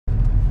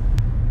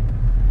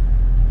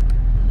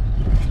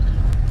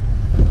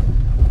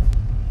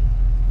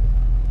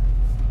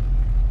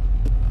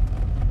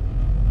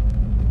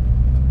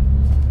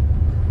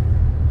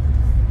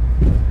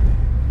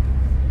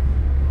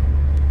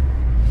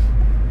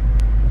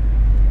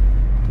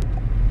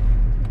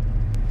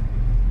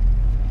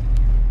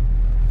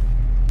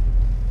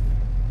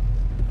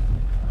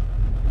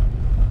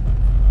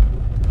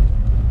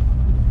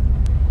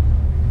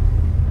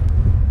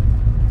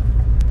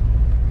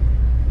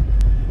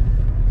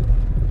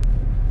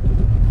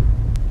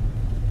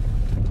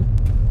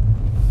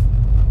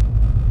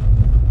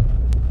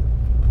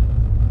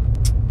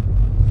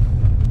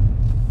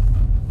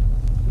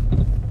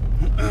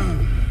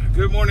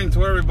morning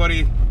to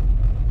everybody.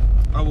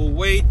 I will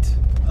wait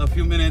a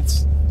few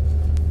minutes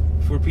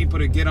for people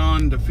to get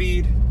on the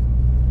feed.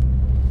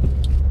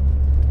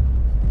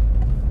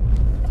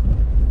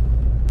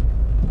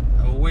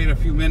 I will wait a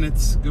few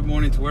minutes. Good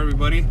morning to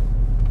everybody.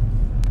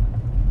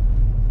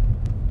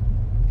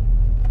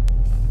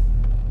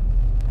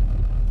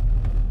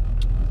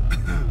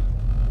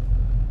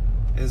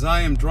 As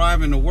I am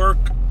driving to work,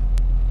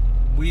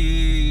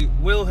 we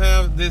will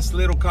have this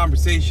little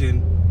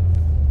conversation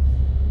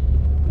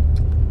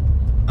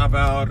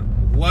about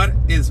what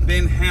has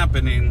been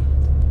happening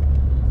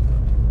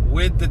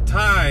with the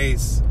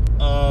ties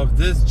of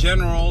this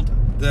general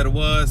that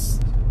was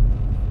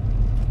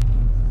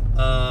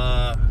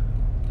that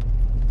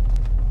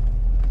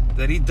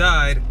he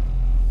died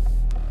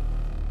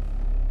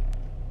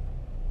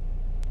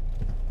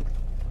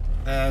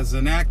as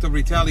an act of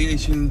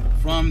retaliation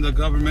from the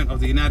government of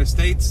the United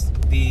States,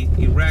 the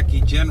Iraqi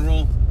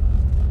General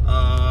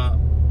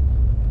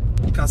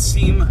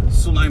Qasem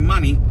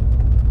Sulaimani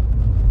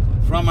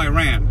from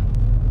Iran.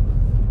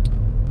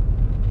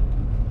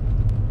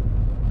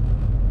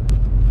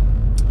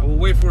 I will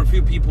wait for a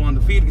few people on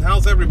the feed.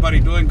 How's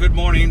everybody doing? Good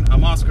morning.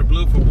 I'm Oscar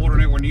Blue for Border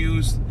Network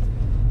News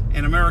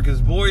and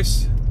America's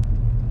Voice.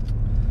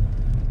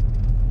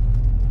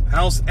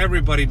 How's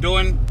everybody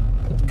doing?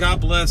 God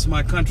bless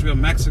my country of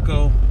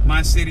Mexico,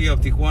 my city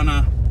of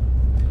Tijuana.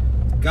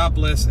 God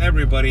bless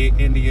everybody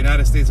in the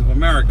United States of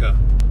America.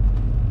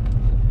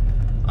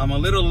 I'm a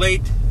little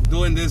late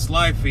doing this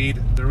live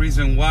feed. The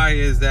reason why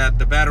is that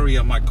the battery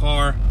of my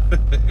car,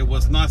 it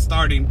was not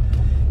starting.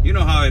 You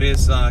know how it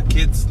is.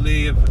 Kids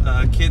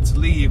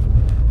leave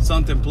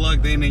something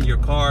plugged in your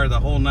car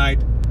the whole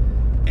night,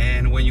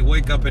 and when you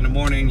wake up in the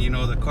morning, you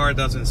know the car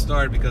doesn't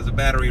start because the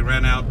battery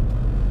ran out.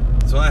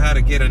 So I had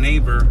to get a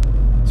neighbor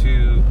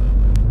to,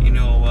 you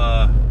know,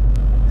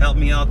 help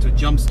me out to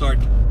jumpstart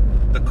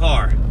the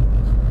car.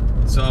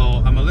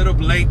 So I'm a little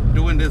late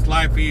doing this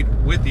live feed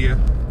with you.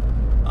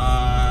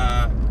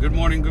 Good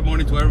morning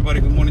to everybody.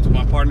 Good morning to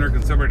my partner,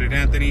 Conservative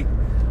Anthony.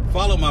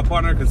 Follow my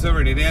partner,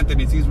 Conservative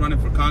Anthony. He's running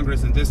for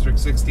Congress in District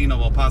 16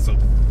 of El Paso.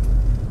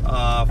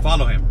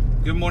 Follow him.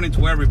 Good morning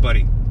to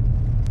everybody.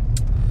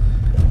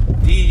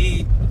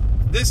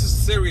 This is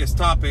a serious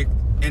topic,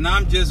 and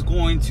I'm just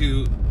going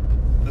to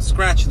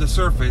scratch the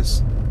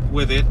surface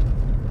with it.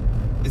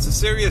 It's a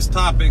serious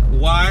topic.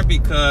 Why?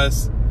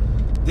 Because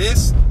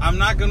this, I'm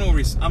not going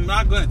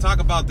to talk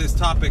about this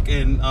topic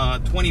in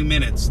 20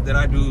 minutes that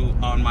I do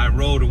on my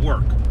road to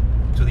work,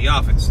 to the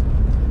office.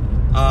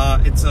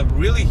 It's a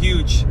really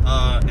huge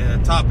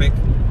topic.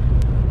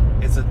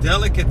 It's a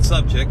delicate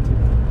subject,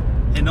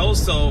 and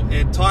also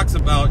it talks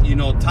about, you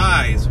know,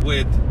 ties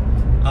with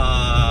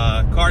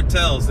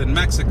cartels in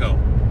Mexico,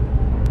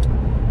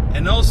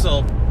 and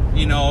also,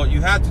 you know,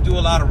 you have to do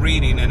a lot of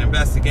reading and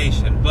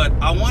investigation. But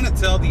I want to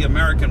tell the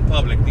American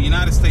public, the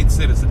United States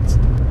citizens,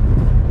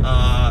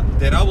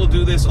 that I will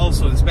do this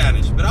also in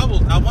Spanish. But I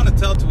want to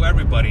tell to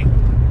everybody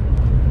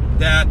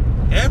that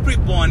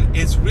everyone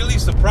is really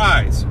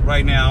surprised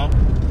right now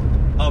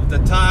of the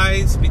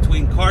ties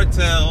between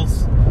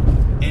cartels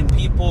and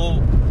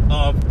people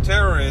of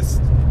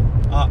terrorist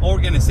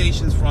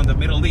organizations from the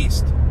Middle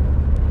East.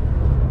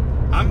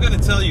 I'm going to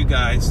tell you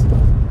guys,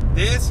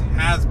 this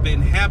has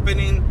been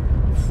happening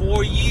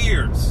for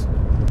years.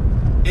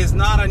 It's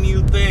not a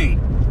new thing.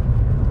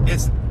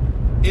 It's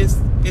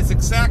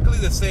exactly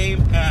the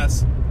same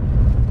as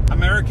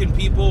American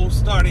people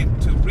starting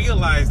to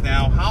realize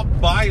now how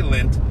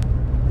violent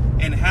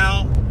and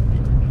how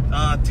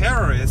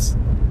terrorist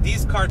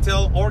these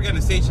cartel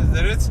organizations,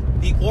 that it's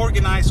the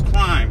organized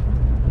crime,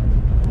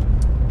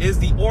 is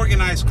the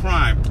organized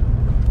crime.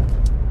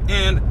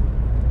 And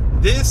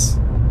this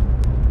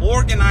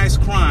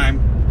organized crime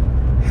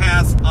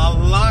has a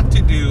lot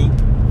to do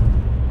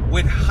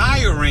with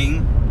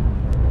hiring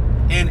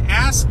and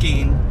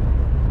asking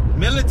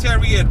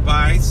military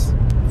advice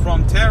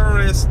from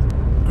terrorist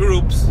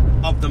groups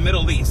of the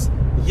Middle East.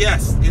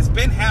 Yes, it's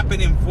been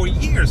happening for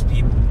years,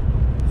 people.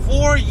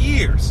 4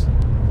 years.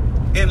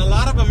 And a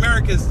lot of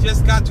Americans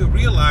just got to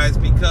realize,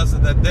 because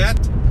of the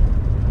debt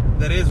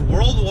that is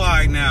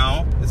worldwide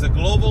now, is a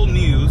global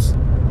news,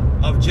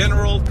 of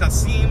General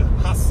Qasem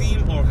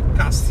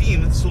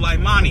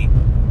Sulaimani.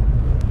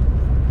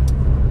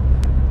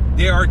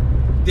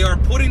 They are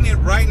putting it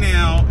right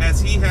now as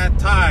he had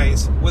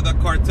ties with a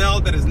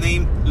cartel that is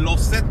named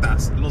Los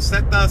Zetas. Los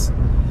Zetas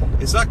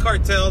is a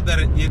cartel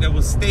that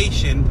was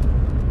stationed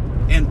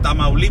in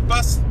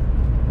Tamaulipas.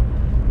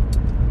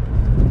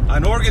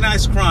 An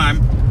organized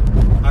crime,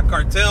 a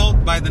cartel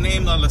by the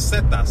name of Los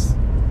Zetas.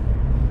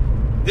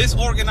 This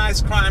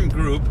organized crime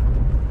group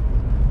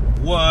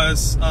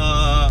was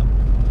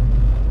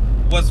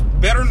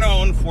better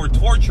known for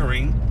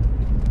torturing,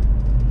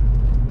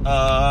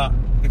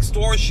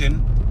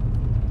 extortion,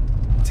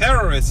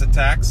 terrorist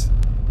attacks,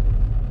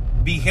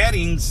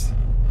 beheadings,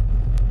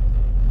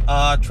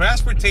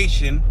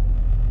 transportation,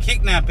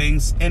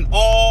 kidnappings, and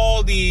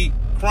all the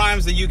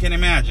crimes that you can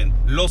imagine.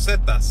 Los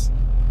Zetas.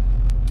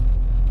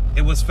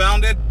 It was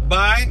founded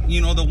by,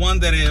 you know, the one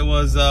that it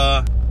was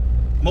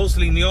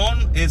mostly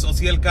known is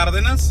Ociel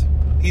Cárdenas.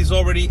 He's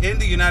already in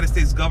the United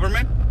States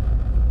government,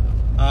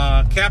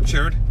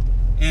 captured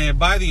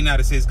by the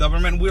United States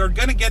government. We are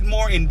going to get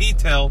more in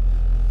detail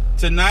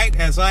tonight,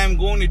 as I am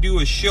going to do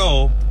a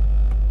show.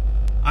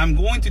 I'm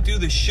going to do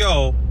the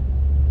show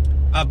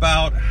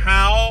about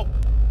how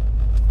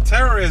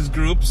terrorist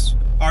groups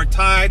are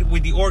tied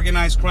with the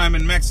organized crime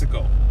in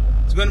Mexico.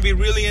 It's going to be a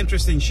really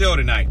interesting show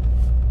tonight.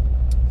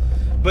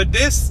 But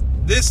this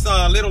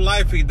little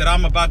live feed that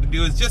I'm about to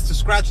do is just to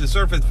scratch the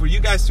surface for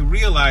you guys to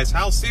realize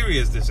how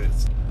serious this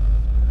is.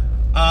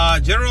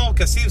 General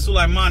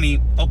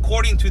Sulaimani,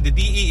 according to the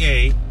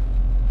DEA,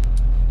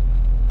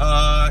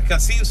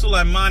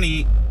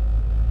 Sulaimani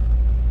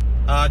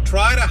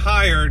tried to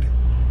hire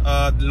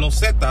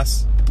Los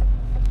Zetas,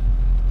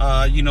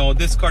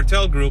 this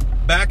cartel group,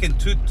 back in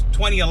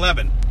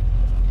 2011.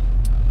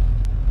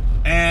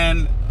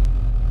 And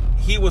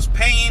he was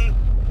paying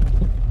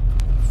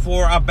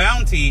for a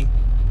bounty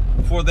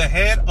for the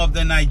head of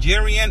the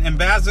Nigerian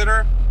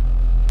ambassador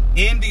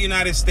in the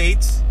United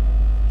States.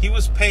 He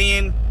was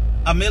paying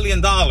 $1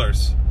 million,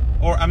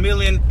 or 1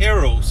 million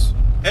euros.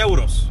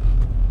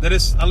 That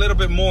is a little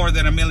bit more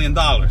than $1 million.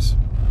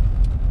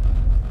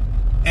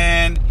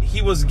 And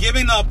he was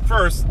giving up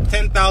first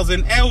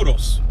 10,000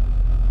 euros,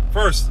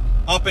 first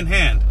up in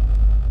hand.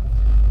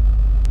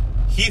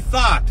 He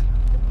thought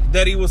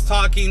that he was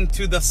talking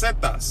to the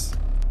Zetas,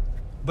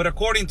 but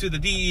according to the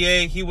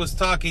DEA, he was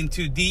talking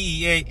to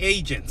DEA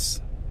agents.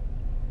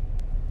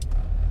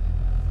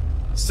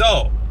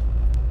 So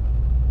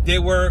they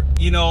were,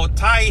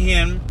 tying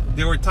him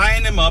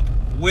up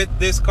with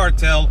this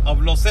cartel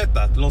of Los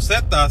Zetas. Los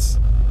Zetas,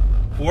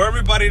 for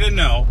everybody to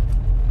know,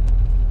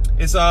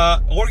 is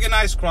a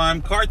organized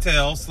crime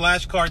cartel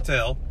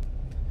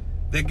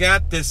that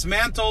got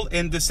dismantled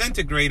and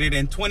disintegrated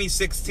in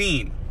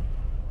 2016.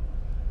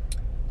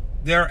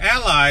 Their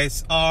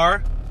allies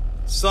are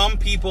some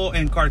people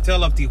in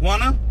Cartel of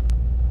Tijuana,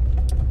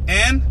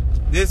 and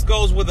this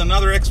goes with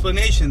another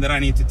explanation that I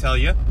need to tell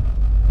you.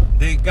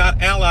 They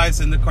got allies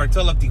in the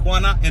Cartel of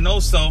Tijuana and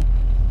also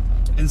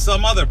in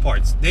some other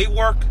parts. They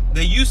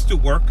used to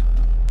work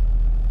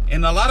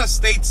in a lot of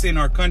states in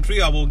our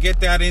country. I will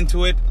get that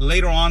into it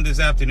later on this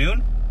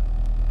afternoon.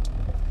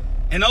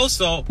 And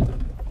also,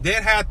 they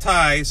had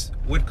ties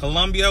with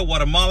Colombia,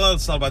 Guatemala, El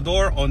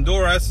Salvador,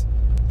 Honduras,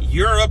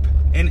 Europe,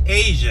 and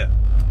Asia.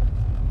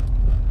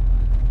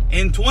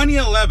 In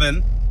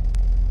 2011,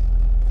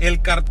 El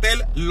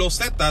Cartel Los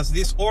Zetas,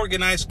 this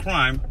organized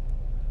crime,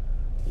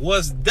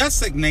 was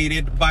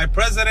designated by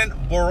President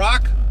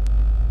Barack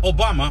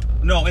Obama.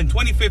 No, in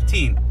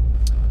 2015,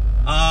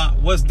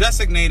 was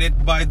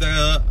designated by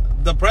the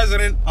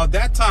president of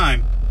that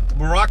time,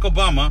 Barack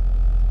Obama,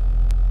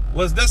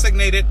 was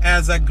designated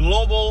as a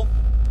global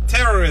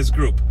terrorist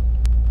group,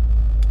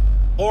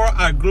 or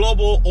a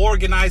global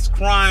organized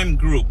crime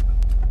group.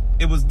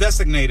 It was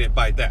designated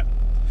by that.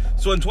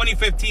 So in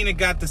 2015, it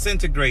got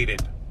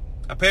disintegrated,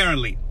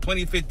 apparently,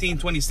 2015,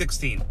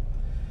 2016.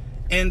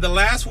 And the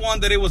last one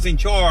that it was in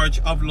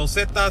charge of, Los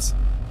Zetas,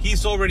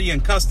 he's already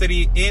in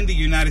custody in the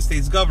United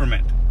States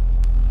government.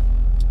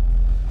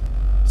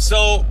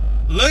 So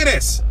look at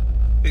this.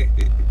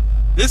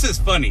 This is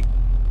funny.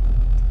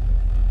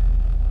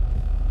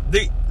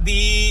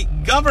 The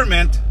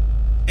government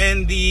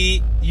and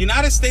the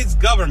United States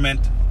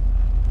government,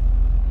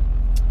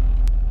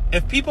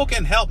 if people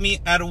can help me,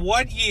 at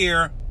what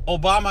year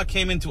Obama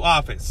came into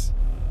office?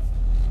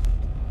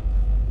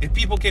 If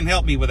people can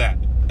help me with that.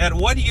 At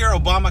what year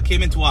Obama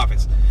came into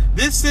office?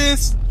 This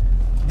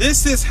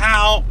is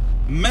how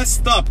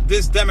messed up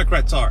these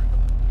Democrats are.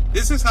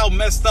 This is how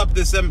messed up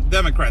these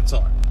Democrats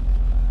are.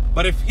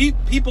 But if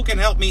people can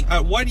help me,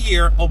 at what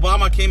year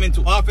Obama came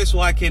into office, so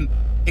I can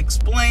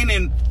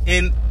explain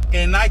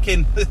and I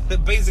can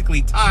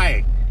basically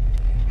tie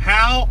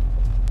how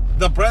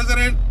the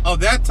president of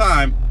that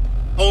time,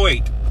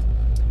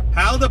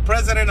 how the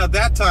president of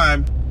that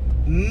time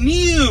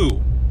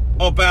knew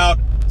about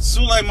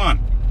Sulaimani.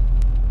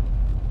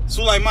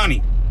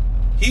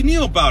 He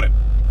knew about it.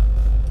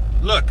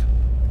 Look.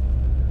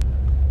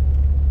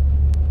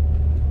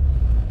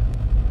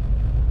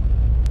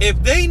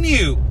 If they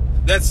knew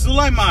that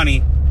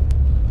Sulaimani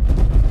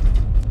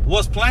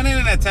was planning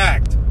an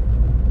attack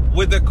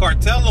with the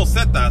Cartel Los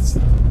Zetas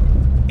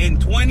in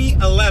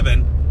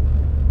 2011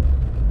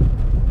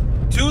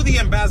 to the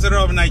ambassador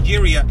of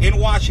Nigeria in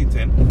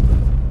Washington,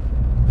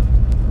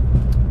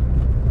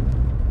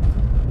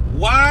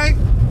 why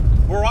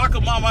Barack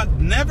Obama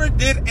never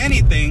did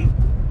anything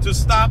to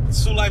stop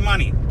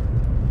Sulaimani?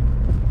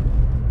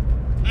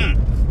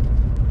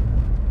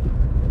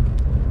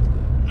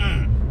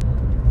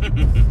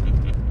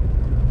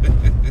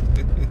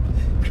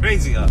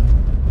 Crazy, huh?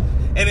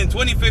 And in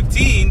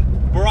 2015,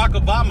 Barack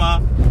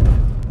Obama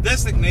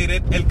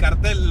designated El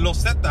Cartel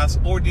Los Zetas,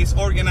 or this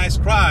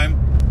organized crime,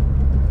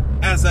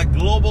 as a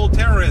global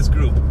terrorist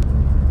group.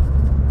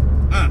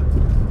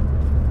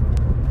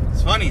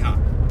 It's funny, huh?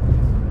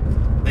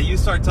 That you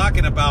start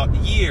talking about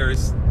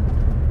years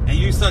and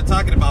you start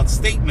talking about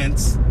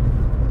statements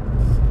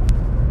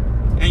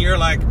and you're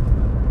like,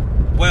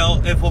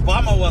 Well, if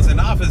Obama was in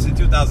office in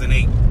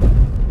 2008,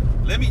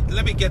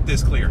 let me get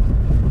this clear.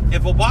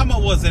 If Obama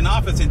was in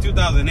office in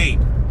 2008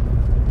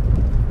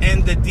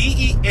 and the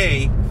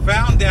DEA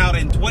found out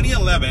in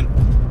 2011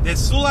 that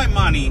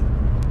Sulaimani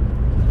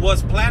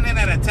was planning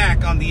an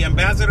attack on the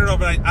ambassador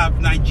of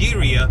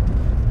Nigeria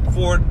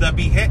for the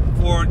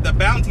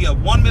bounty of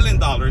 $1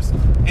 million,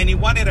 and he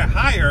wanted to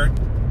hire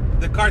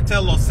the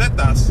cartel Los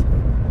Zetas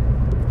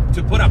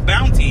to put a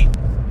bounty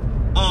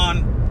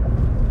on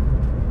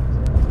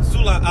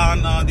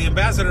the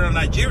ambassador of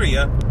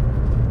Nigeria,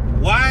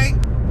 why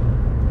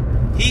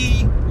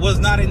he was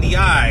not in the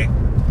eye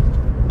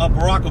of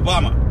Barack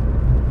Obama?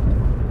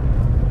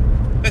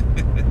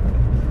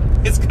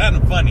 It's kind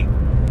of funny.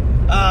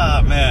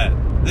 Ah,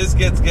 man, this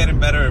gets getting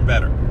better and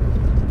better.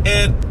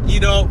 And, you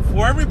know,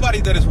 for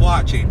everybody that is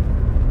watching,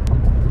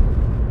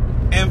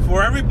 and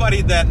for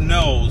everybody that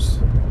knows,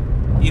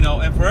 you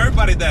know, and for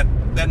everybody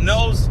that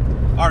knows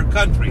our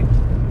country,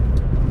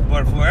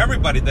 but for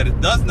everybody that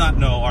does not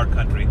know our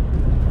country,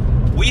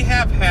 we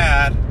have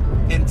had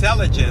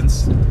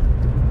intelligence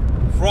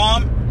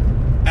from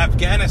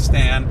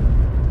Afghanistan,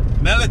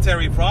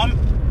 military from,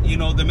 you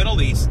know, the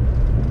Middle East,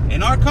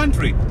 in our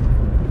country,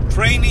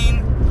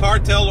 training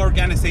cartel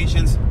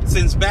organizations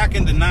since back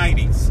in the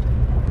 90s.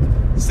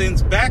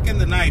 Since back in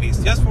the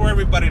 90s, just for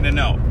everybody to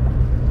know.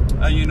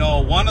 You know,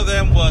 one of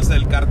them was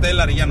El Cartel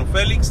Arellano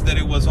Felix, that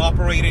it was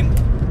operating,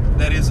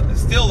 that is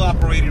still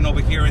operating over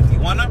here in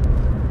Tijuana.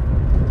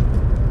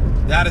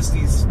 That is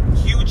this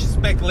huge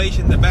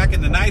speculation that back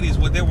in the 90s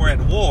when they were at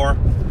war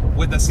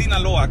with the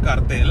Sinaloa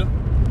cartel,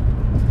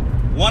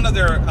 one of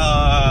their,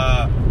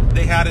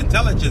 they had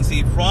intelligence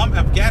from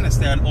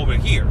Afghanistan over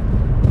here.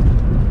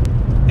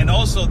 And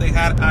also they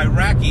had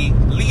Iraqi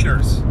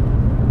leaders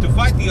to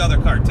fight the other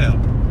cartel.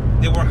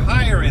 They were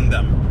hiring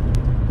them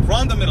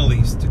from the Middle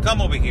East to come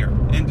over here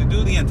and to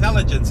do the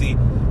intelligence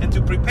and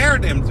to prepare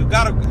them to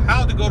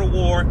how to go to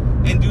war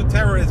and do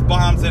terrorist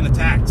bombs and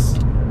attacks.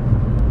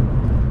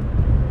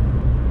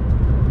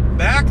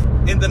 Back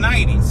in the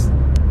 90s.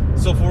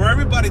 So for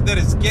everybody that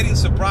is getting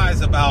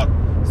surprised about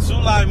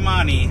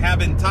Sulaimani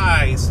having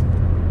ties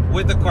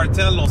with the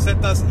cartel Los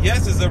Zetas,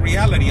 yes, it's a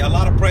reality. A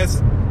lot of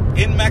press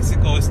in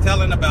Mexico is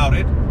telling about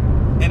it,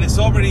 and it's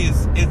already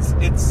it's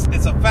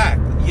a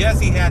fact. Yes,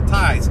 he had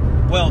ties.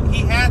 Well,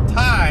 he had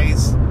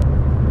ties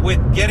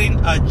with getting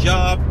a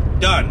job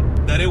done.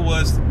 That it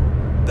was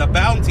the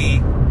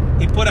bounty.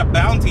 He put a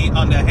bounty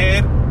on the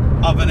head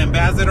of an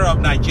ambassador of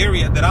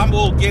Nigeria. That I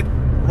will get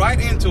right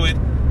into it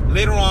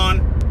later on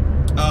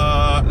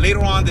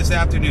this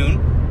afternoon.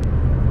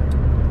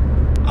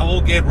 I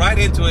will get right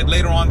into it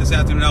later on this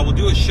afternoon. I will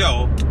do a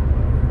show.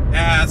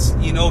 As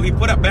you know, he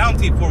put a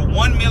bounty for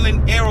 1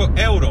 million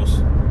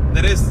euros.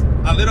 That is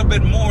a little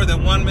bit more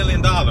than $1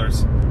 million.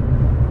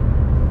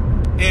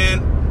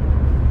 And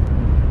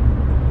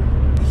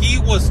he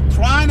was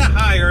trying to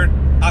hire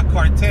a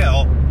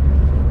cartel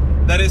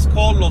that is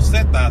called Los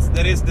Zetas,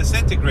 that is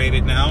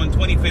disintegrated now in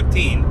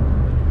 2015.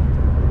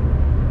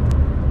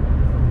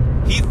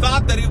 He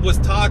thought that he was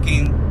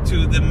talking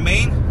to the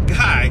main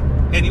guy,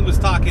 and he was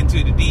talking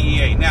to the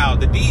DEA. Now,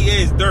 the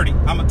DEA is dirty.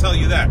 I'm going to tell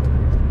you that.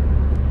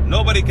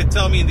 Nobody can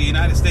tell me in the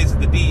United States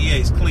that the DEA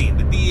is clean.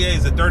 The DEA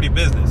is a dirty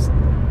business.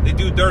 They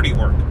do dirty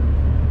work.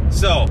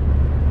 So,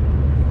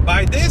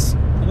 by this,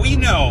 we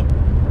know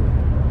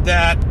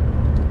that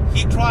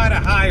he tried to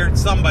hire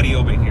somebody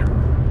over here.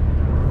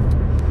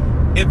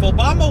 If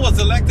Obama was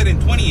elected in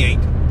 28,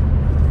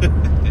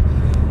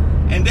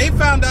 and they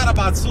found out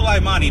about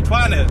Sulaimani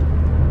trying to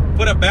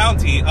put a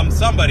bounty on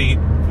somebody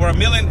for €1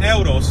 million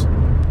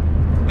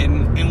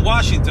in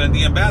Washington,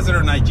 the ambassador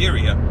of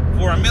Nigeria,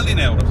 for €1 million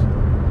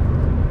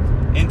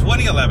in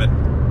 2011,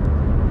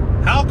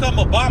 how come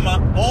Obama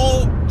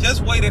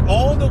just waited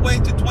all the way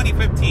to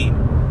 2015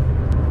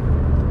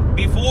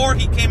 before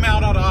he came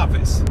out of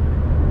office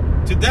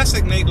to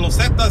designate Los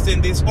Zetas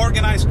in this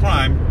organized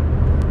crime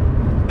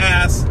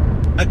as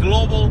a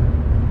global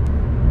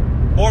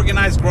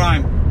organized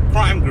crime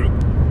group?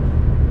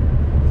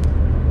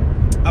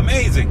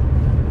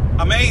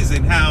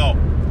 Amazing how,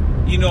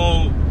 you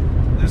know,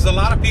 there's a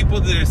lot of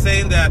people that are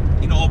saying that,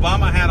 you know,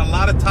 Obama had a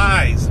lot of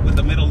ties with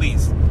the Middle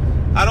East.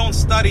 I don't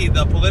study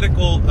the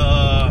political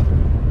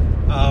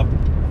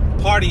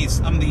parties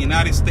of the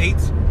United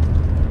States,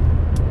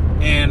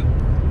 and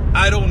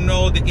I don't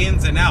know the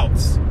ins and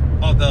outs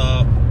of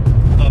the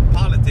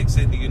politics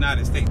in the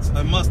United States.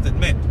 I must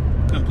admit,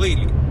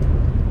 completely.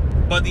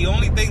 But the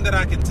only thing that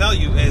I can tell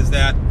you is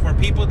that for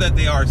people that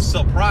they are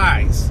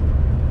surprised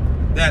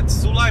that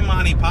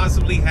Sulaimani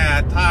possibly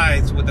had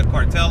ties with the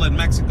cartel in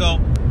Mexico,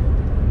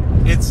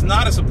 it's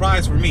not a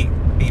surprise for me,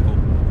 people.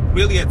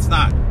 Really, it's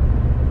not.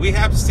 We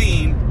have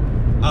seen,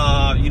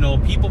 you know,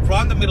 people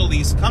from the Middle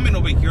East coming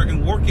over here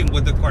and working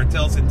with the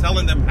cartels and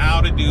telling them how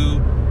to do,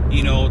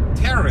 you know,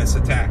 terrorist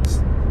attacks.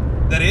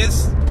 That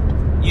is,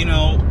 you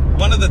know,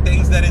 one of the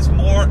things that is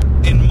more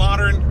in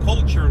modern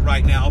culture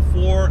right now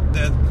for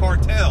the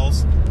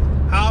cartels,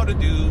 how to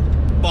do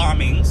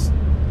bombings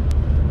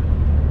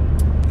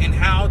and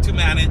how to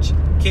manage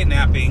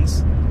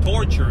kidnappings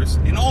tortures,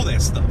 and all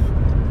that stuff.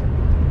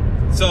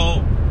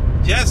 So,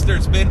 yes,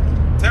 there's been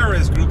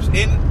terrorist groups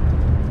in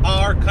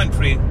our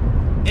country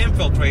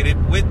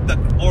infiltrated with the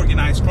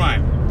organized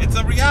crime. It's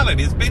a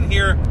reality. It's been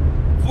here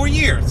for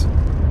years.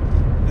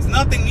 It's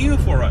nothing new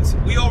for us.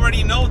 We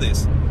already know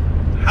this.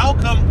 How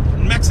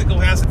come Mexico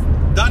hasn't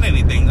done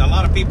anything? A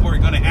lot of people are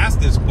going to ask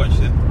this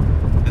question.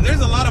 And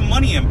there's a lot of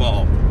money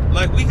involved.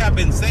 Like we have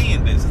been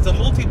saying this. It's a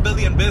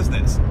multi-billion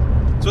business.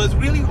 So it's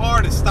really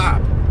hard to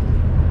stop.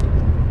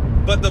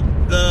 But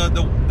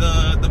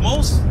the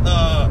most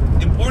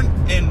important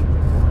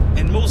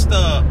and most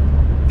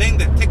thing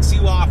that ticks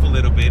you off a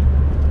little bit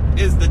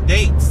is the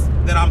dates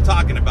that I'm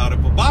talking about. If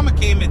Obama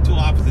came into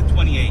office in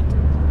 2008,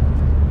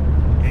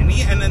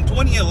 and in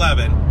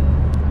 2011,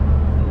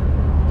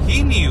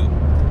 he knew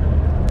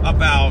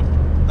about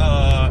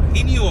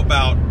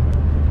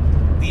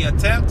the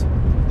attempt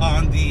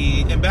on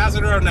the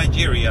ambassador of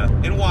Nigeria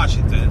in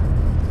Washington.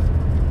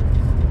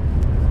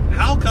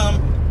 How come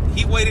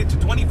he waited to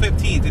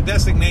 2015 to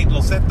designate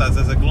Los Zetas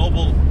as a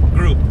global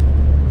group?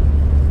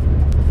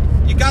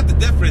 You got the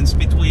difference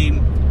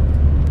between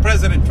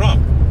President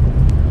Trump.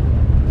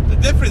 The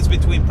difference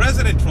between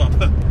President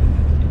Trump,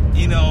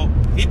 you know,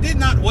 he did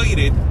not wait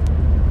it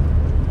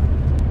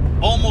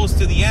almost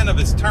to the end of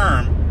his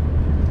term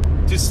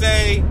to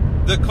say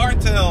the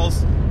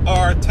cartels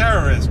are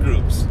terrorist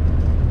groups.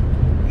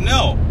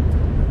 No.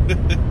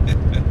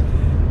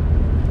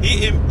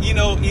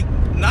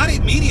 Not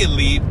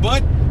immediately,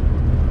 but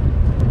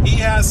he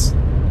has,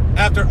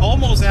 after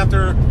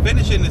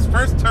finishing his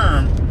first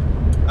term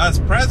as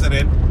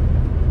president,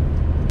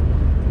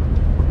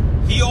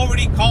 he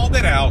already called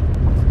it out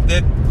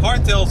that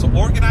cartels or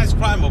organized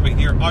crime over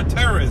here are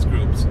terrorist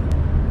groups.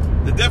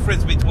 The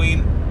difference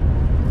between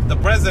the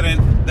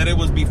president that it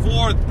was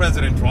before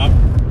President Trump,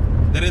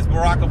 that is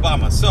Barack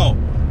Obama. So,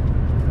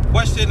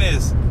 question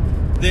is,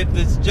 did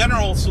this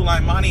General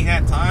Sulaimani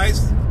had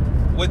ties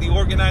with the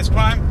organized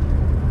crime?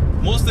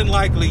 Most than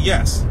likely,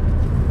 yes.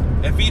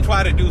 If he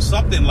tried to do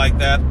something like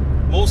that,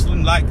 most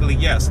than likely,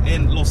 yes.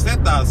 And Los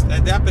Zetas,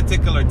 at that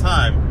particular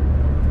time,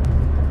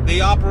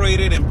 they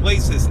operated in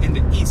places in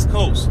the East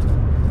Coast.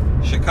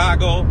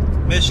 Chicago,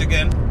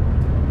 Michigan,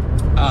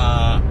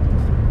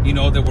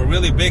 they were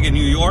really big in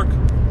New York.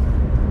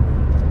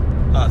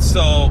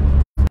 So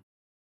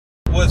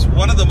was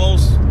one of the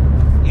most,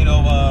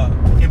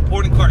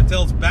 important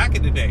cartels back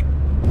in the day.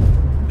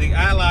 They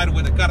allied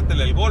with the Cartel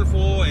del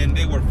Golfo, and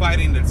they were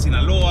fighting in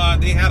Sinaloa.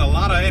 They had a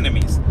lot of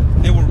enemies.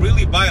 They were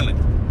really violent.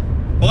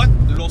 But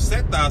Los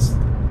Zetas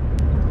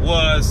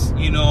was,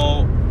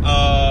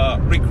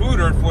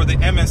 recruiter for the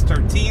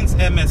MS-13s,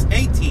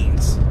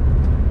 MS-18s.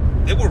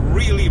 They were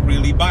really,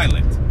 really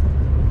violent.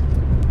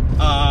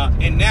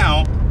 And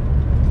now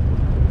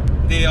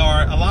they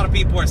are. A lot of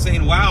people are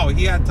saying, "Wow,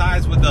 he had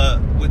ties with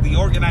the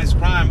organized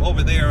crime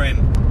over there in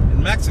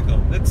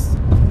Mexico." It's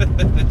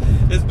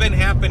been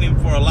happening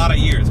for a lot of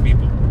years,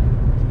 people.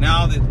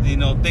 Now that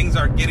things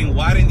are getting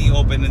wide in the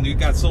open, and you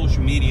got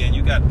social media, and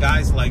you got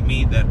guys like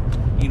me that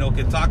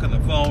can talk on the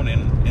phone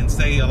and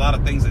say a lot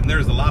of things, and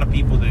there's a lot of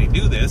people that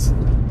do this.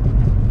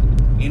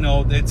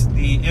 It's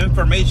the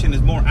information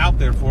is more out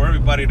there for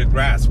everybody to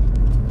grasp.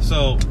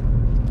 So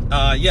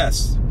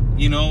yes,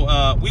 we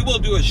will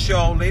do a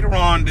show later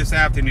on this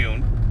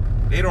afternoon,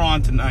 later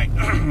on tonight.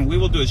 We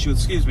will do a show,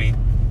 excuse me,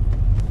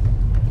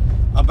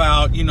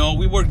 about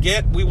we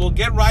will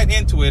get right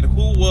into it.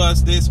 Who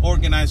was this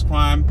organized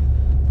crime,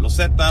 Los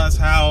Zetas?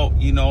 How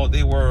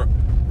they were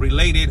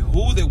related,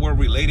 who they were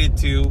related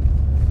to.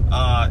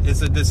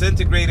 It's a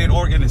disintegrated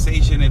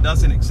organization. It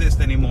doesn't exist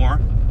anymore.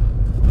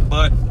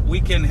 But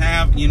we can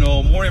have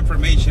more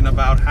information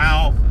about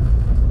how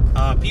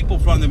people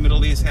from the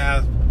Middle East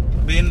have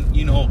been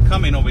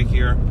coming over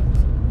here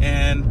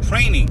and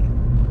training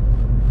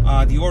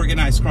the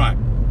organized crime.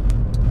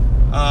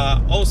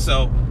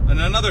 Also, on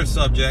another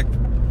subject,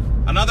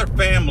 another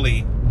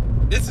family.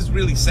 This is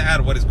really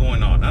sad what is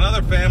going on.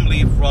 Another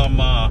family from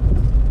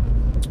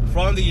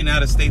the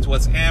United States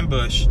was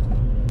ambushed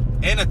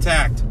and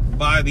attacked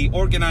by the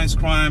organized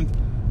crime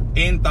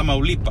in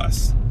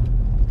Tamaulipas.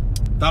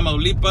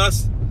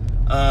 Tamaulipas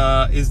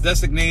is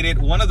designated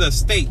one of the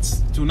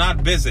states to not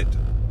visit.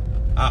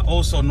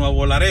 Also,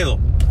 Nuevo Laredo.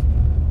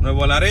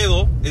 Nuevo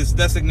Laredo is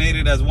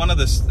designated as one of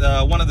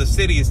the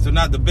cities to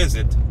not to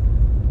visit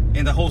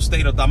in the whole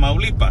state of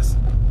Tamaulipas.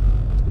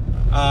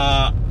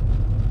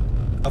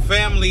 A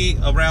family,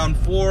 around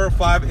 4 or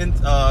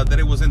 5 that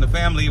it was in the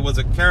family, it was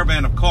a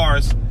caravan of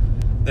cars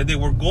that they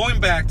were going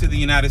back to the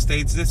United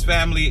States. This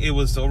family, it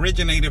was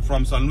originated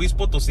from San Luis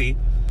Potosí,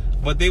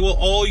 but they were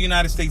all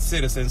United States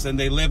citizens, and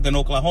they lived in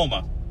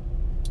Oklahoma.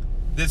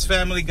 This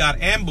family got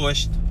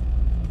ambushed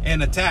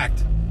and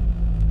attacked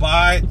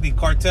by the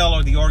cartel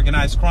or the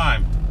organized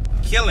crime,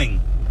 killing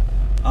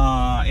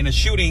in a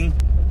shooting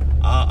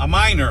a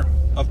minor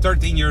of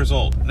 13 years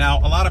old. Now,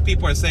 a lot of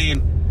people are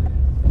saying,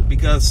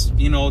 because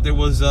there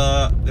was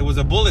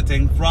a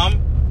bulletin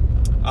from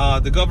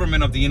the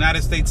government of the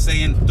United States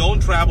saying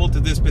don't travel to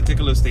this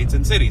particular states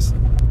and cities.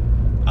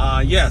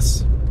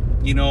 Yes,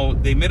 you know,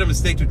 they made a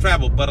mistake to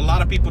travel. But a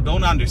lot of people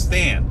don't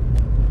understand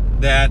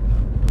that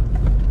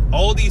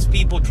all these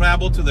people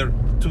travel to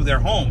their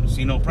homes.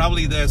 You know,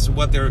 probably that's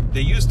what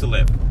they used to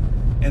live,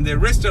 and they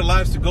risk their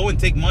lives to go and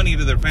take money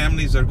to their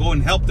families or go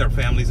and help their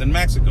families in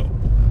Mexico.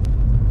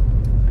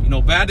 You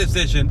know, bad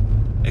decision.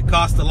 It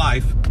cost a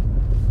life,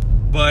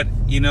 but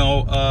you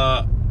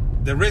know,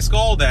 they risk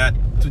all that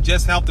to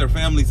just help their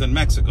families in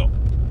Mexico.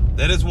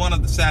 That is one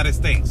of the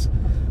saddest things.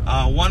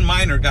 One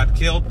minor got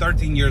killed,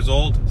 13 years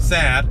old,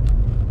 sad,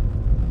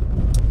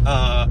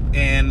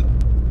 and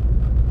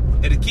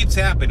it keeps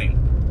happening.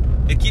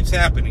 It keeps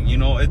happening. You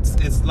know,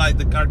 it's like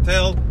the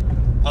cartel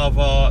of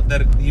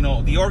that. You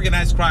know, the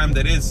organized crime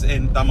that is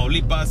in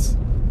Tamaulipas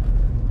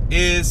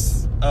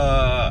is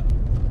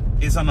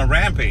on a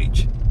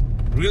rampage.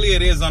 Really,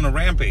 it is on a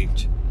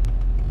rampage,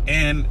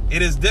 and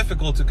it is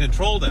difficult to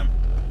control them.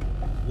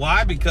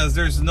 Why? Because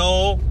there's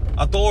no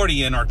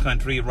authority in our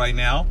country right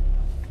now,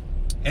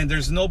 and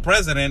there's no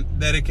president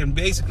that it can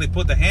basically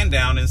put the hand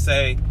down and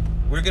say,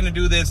 we're going to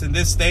do this in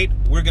this state,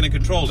 we're going to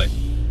control it.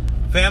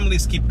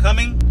 Families keep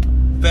coming,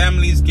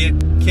 families keep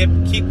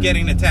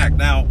getting attacked.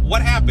 Now,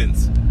 what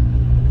happens?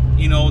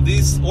 You know,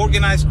 these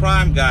organized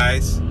crime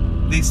guys,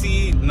 they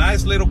see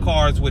nice little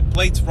cars with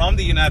plates from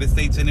the United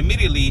States, and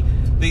immediately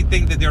they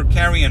think that they're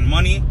carrying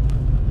money.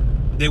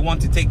 They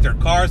want to take their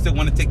cars, they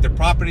want to take their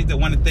property, they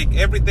want to take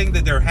everything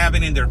that they're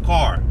having in their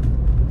car.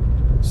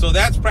 So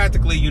that's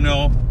practically, you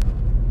know,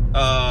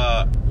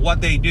 what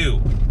they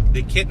do.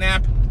 They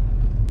kidnap.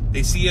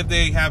 They see if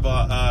they have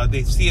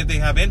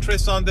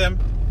interest on them,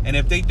 and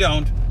if they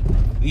don't,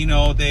 you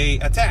know, they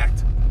attack.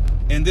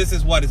 And this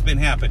is what has been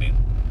happening.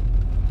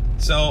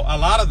 So a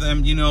lot of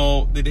them, you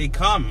know, that they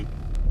come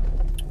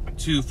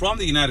from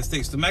the United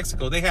States to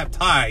Mexico, they have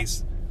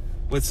ties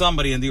with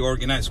somebody in the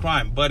organized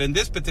crime. But in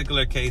this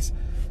particular case,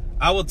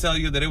 I will tell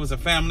you that it was a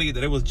family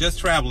that it was just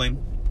traveling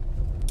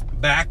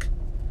back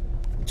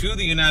to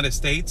the United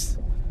States,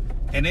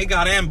 and they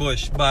got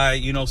ambushed by,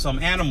 you know, some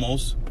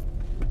animals,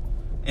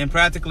 and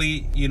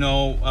practically, you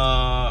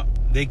know,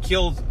 they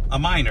killed a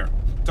minor,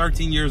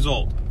 13 years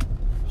old.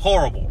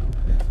 Horrible.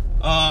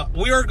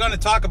 We are going to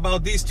talk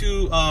about these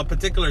two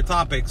particular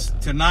topics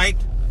tonight.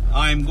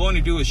 I'm going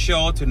to do a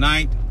show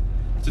tonight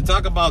to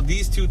talk about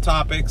these two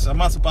topics. I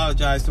must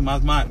apologize to my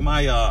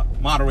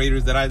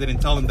moderators that I didn't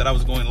tell them that I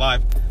was going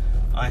live.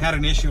 I had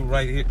an issue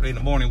right here in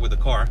the morning with the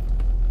car,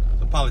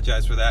 so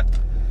apologize for that.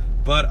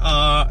 But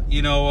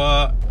you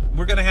know,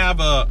 we're gonna have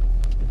a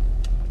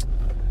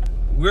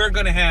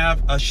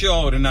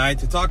show tonight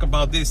to talk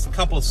about these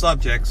couple of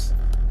subjects,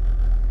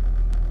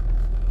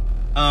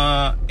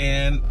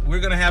 and we're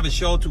gonna have a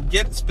show to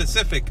get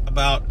specific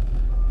about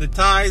the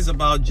ties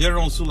about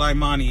General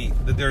Sulaimani,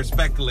 that they're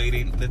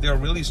speculating that there are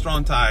really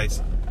strong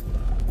ties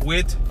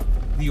with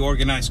the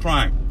organized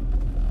crime.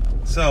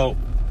 So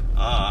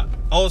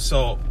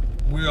also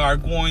we are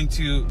going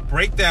to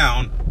break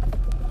down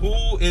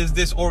who is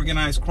this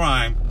organized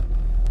crime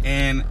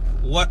and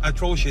what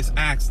atrocious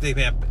acts they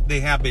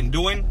have been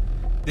doing,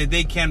 that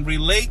they can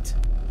relate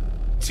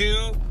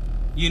to,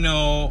 you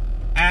know,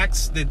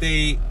 acts that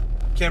they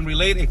can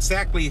relate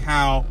exactly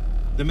how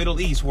the Middle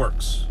East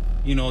works,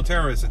 you know,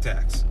 terrorist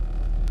attacks.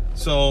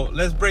 So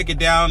let's break it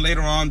down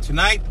later on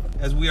tonight,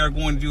 as we are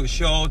going to do a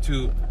show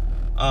to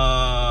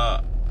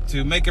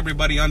make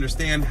everybody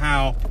understand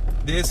how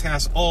this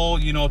has all,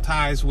 you know,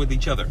 ties with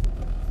each other.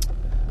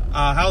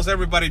 How's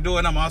everybody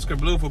doing? I'm Oscar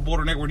Blue for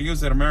Border Network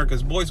News at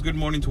America's Voice. Good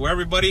morning to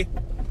everybody.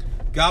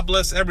 God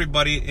bless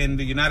everybody in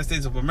the United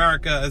States of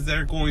America as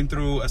they're going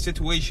through a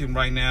situation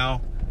right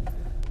now,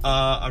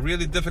 a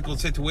really difficult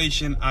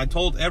situation. I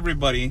told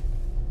everybody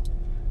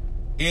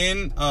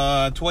in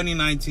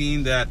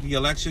 2019 that the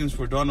elections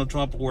for Donald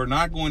Trump were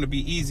not going to be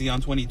easy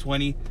on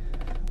 2020,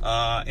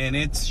 and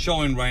it's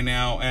showing right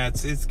now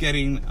as it's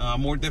getting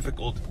more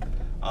difficult.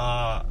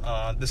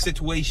 The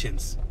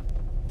situations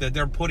that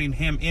they're putting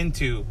him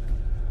into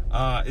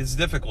is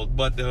difficult,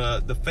 but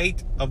the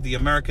fate of the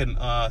American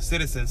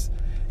citizens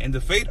and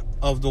the fate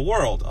of the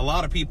world, a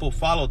lot of people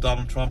follow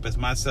Donald Trump as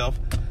myself.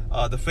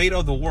 The fate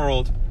of the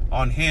world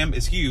on him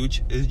is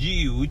huge,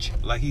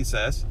 like he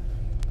says.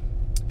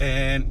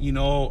 And, you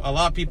know, a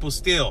lot of people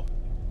still,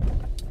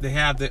 they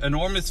have the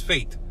enormous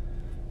fate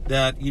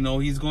that, you know,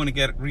 he's going to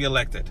get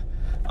reelected.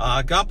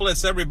 God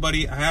bless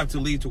everybody. I have to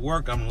leave to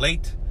work. I'm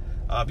late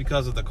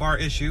because of the car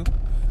issue.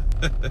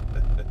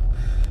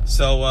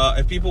 So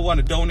if people want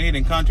to donate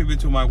and contribute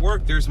to my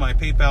work, there's my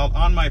PayPal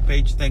on my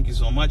page. Thank you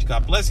so much.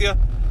 God bless you.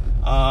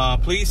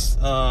 Please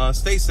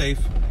stay safe,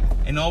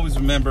 and always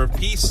remember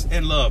peace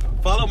and love.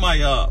 Follow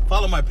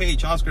my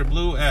page, Oscar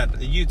Blue, at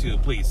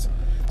YouTube. Please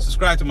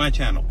subscribe to my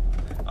channel.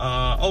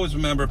 Always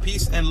remember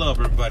peace and love,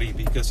 everybody,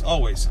 because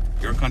always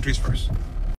your country's first.